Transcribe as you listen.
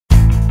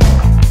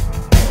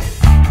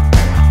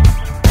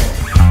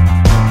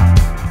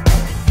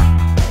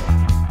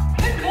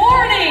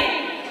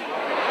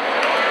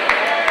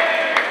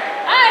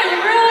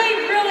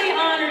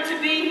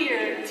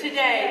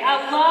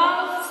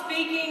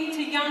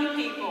young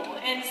people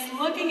and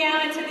looking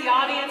out into the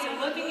audience and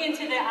looking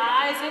into the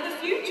eyes of the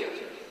future.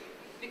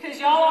 Because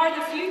y'all are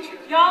the future.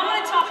 Y'all, I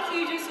want to talk to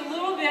you just a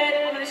little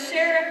bit. I'm going to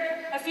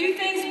share a few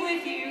things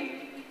with you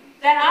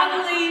that I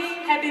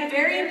believe have been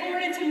very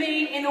important to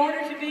me in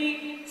order to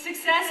be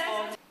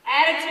successful.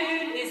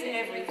 Attitude is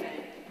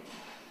everything.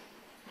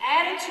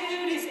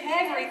 Attitude is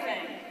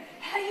everything.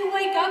 How you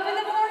wake up in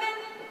the morning,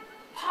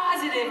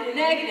 positive or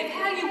negative.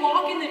 How you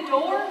walk in the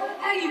door,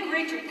 how you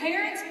greet your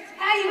parents,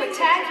 how you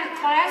attack your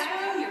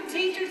classroom, your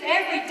teachers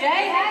every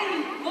day, how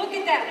you look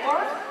at that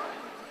work.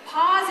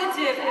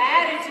 Positive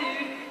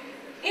attitude,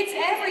 it's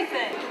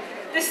everything.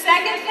 The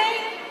second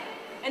thing,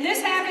 and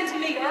this happened to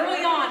me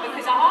early on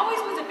because I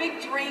always was a big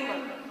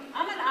dreamer.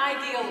 I'm an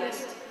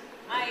idealist.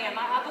 I am.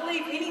 I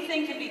believe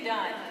anything can be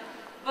done.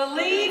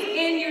 Believe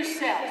in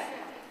yourself.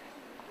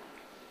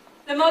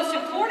 The most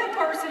important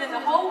person in the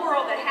whole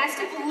world that has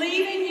to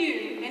believe in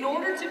you in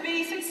order to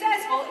be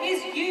successful is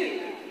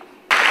you.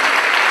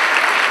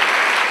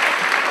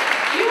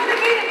 You want to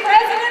be the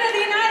President of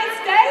the United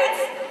States?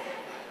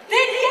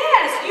 Then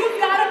yes, you've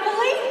got to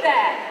believe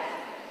that.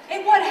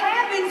 And what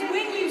happens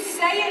when you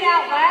say it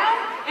out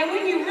loud and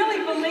when you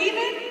really believe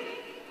it,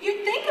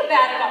 you think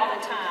about it all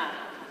the time.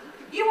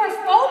 You are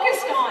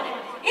focused on it.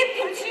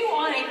 It puts you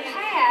on a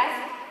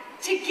path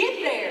to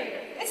get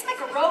there. It's like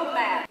a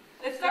roadmap.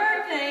 The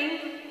third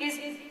thing is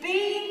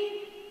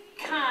be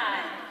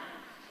kind.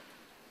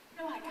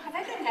 You're like, God,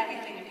 that doesn't have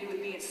anything to do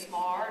with being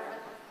smart, or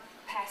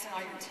passing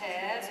all your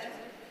tests, or,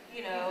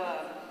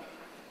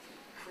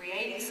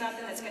 creating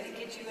something that's going to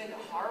get you into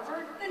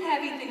Harvard. It doesn't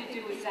have anything to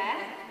do with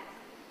that.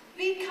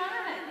 Be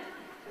kind.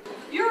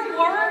 Your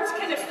words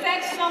can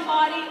affect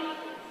somebody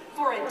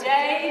for a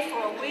day,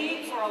 for a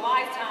week, for a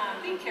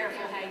lifetime. Be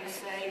careful how you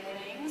say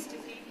things to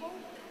people.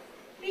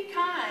 Be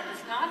kind.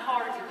 It's not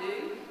hard to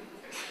do.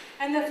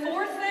 And the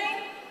fourth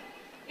thing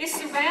is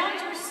surround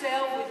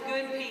yourself with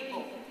good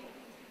people.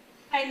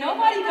 Hey,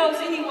 nobody goes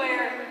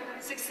anywhere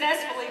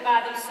successfully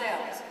by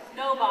themselves.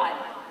 Nobody.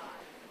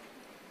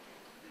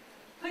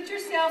 Put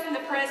yourself in the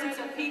presence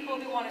of people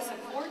who want to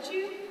support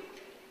you,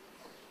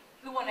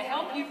 who want to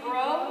help you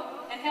grow,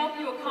 and help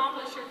you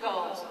accomplish your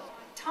goals.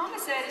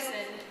 Thomas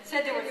Edison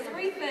said there were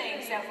three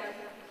things that were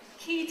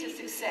key to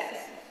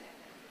success.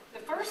 The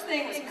first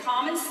thing was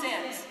common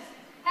sense.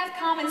 Have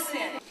common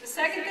sense. The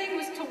second thing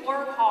was to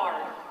work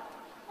hard.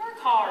 Work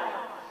hard.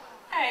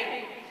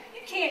 Hey,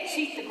 you can't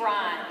cheat the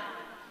grind.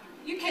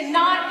 You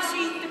cannot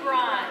cheat the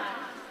grind.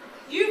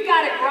 You've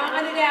got to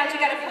grind it out. You've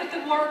got to put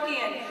the work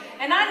in.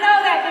 And I know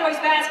that boys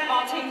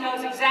basketball team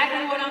knows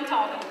exactly what I'm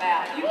talking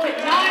about. You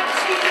cannot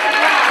cheat the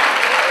grind.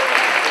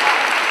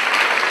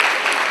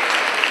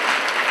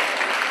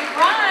 The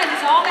grind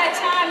is all that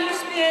time you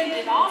spend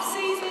in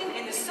off-season,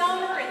 in the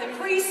summer, in the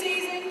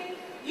preseason.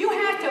 You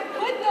have to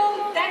put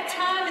that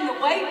time in the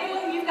weight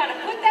room. You've got to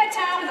put that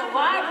time in the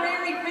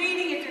library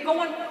reading. If you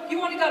want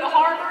to go to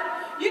Harvard,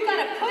 you've got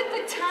to put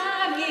the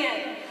time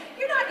in.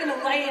 You're not going to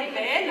lay in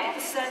bed and all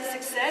of a sudden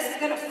success is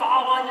going to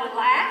fall on your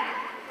lap.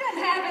 It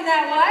doesn't happen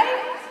that way.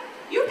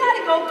 You've got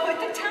to go put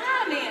the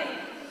time in.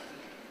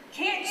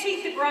 Can't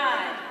cheat the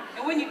grind.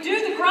 And when you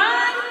do the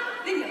grind,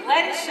 then you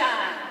let it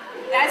shine.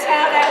 That's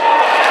how that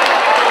works.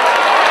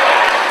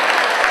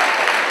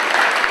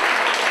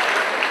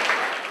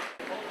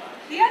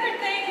 The other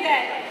thing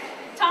that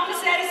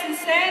Thomas Edison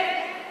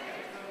said,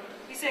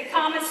 he said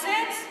common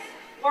sense,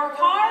 work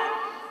hard,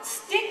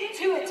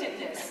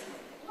 stick-to-itiveness.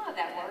 I love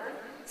that word.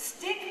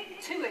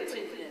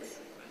 Stick-to-itiveness.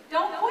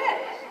 Don't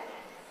quit.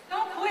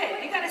 Don't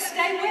quit. You got to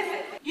stay with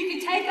it. You can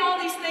take all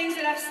these things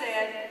that I've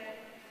said,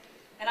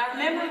 and I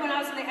remember when I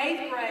was in the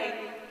 8th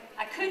grade,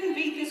 I couldn't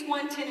beat this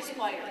one tennis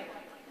player.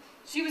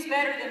 She was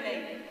better than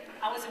me.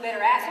 I was a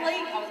better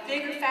athlete. I was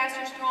bigger,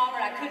 faster, stronger,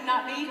 and I could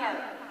not beat her.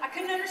 I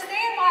couldn't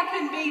understand why I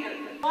couldn't beat her.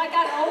 Well, I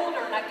got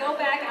older, and I go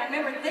back, and I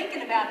remember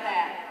thinking about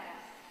that.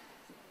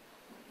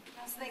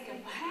 I was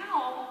thinking,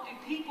 how do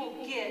people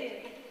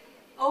get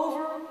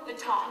over the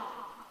top?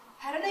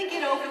 How do they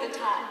get over the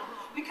top?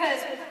 Because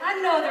I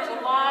know there's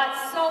a lot,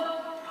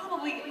 so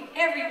probably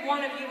every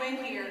one of you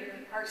in here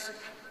are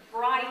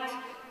bright,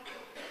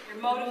 you're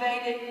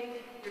motivated,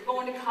 you're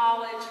going to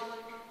college,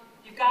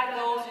 you've got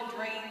goals and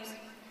dreams,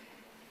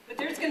 but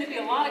there's going to be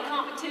a lot of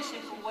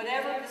competition for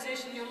whatever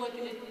position you're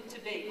looking to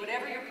be.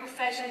 Whatever your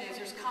profession is,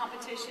 there's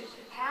competition.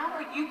 How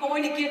are you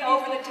going to get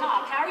over the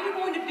top? How are you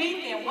going to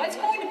beat them? What's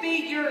going to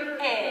be your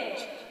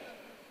edge?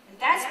 And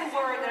that's the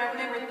word that I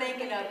remember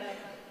thinking of.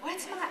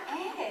 What's my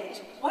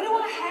edge? What do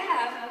I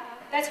have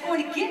that's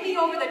going to get me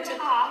over the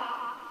top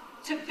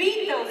to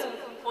beat those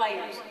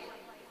players?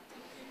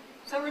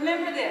 So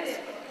remember this.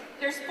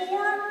 There's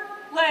 4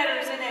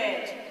 letters in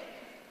edge.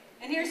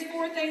 And here's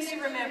 4 things to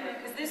remember,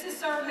 because this has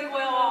served me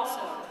well also.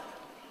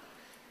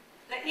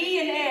 The E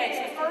in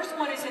edge, the first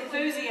one is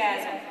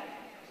enthusiasm.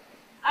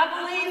 I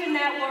believe in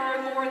that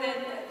word more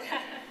than,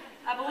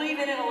 I believe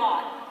in it a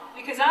lot.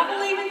 Because I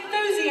believe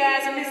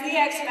enthusiasm is the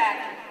X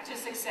factor to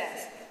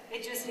success.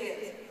 It just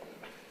is.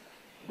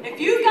 If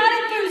you've got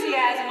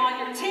enthusiasm on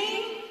your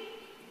team,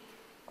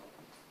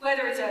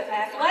 Whether it's an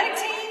athletic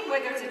team,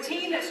 whether it's a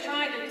team that's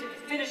trying to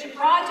finish a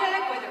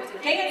project, whether it's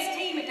a dance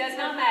team, it does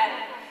not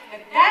matter.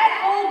 If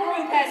that whole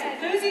group has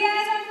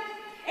enthusiasm,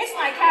 it's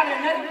like having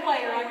another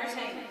player on your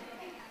team.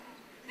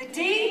 The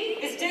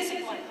D is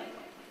discipline.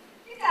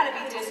 You've got to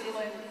be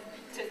disciplined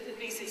to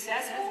be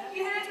successful.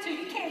 You have to.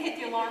 You can't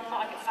hit the alarm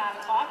clock at 5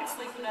 o'clock and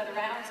sleep another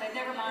hour and say,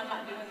 never mind,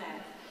 I'm not doing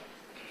that.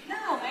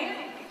 No,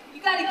 man.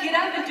 You got to get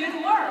up and do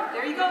the work.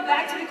 There you go,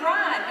 back to the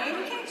grind,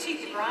 man. You can't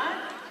cheat the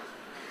grind.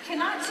 You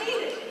cannot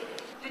cheat it.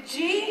 The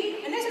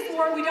G, and this is the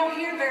word we don't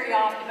hear very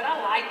often, but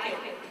I like it.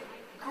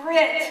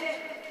 Grit.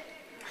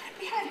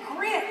 You have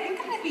grit. You've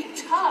got to be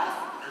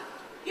tough.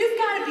 You've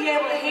got to be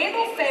able to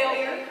handle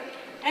failure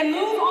and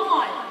move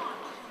on.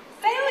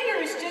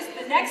 Failure is just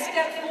the next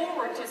step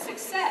forward to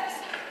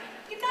success.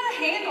 You've got to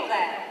handle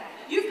that.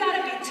 You've got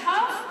to be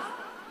tough.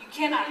 You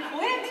cannot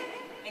quit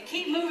and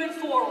keep moving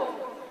forward.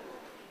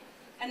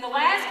 And the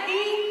last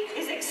E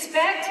is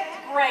expect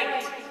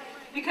great.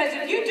 Because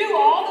if you do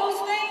all those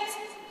things,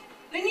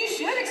 then you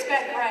should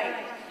expect great.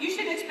 You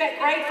should expect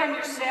great from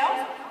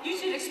yourself. You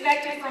should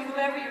expect it from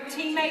whoever your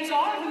teammates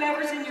are,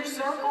 whoever's in your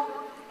circle.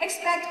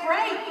 Expect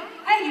great.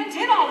 Hey, you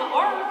did all the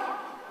work,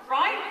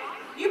 right?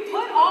 You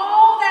put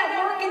all that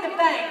work in the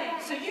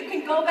bank so you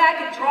can go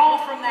back and draw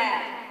from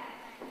that.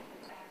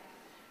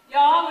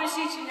 Y'all, I wish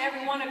each and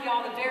every one of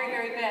y'all the very,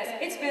 very best.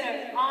 It's been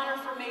an honor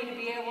for me to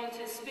be able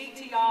to speak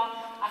to y'all.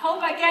 I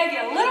hope I gave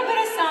you a little bit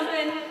of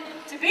something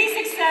to be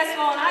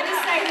successful, and I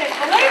just say this,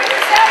 believe in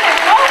yourself and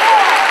go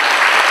for it.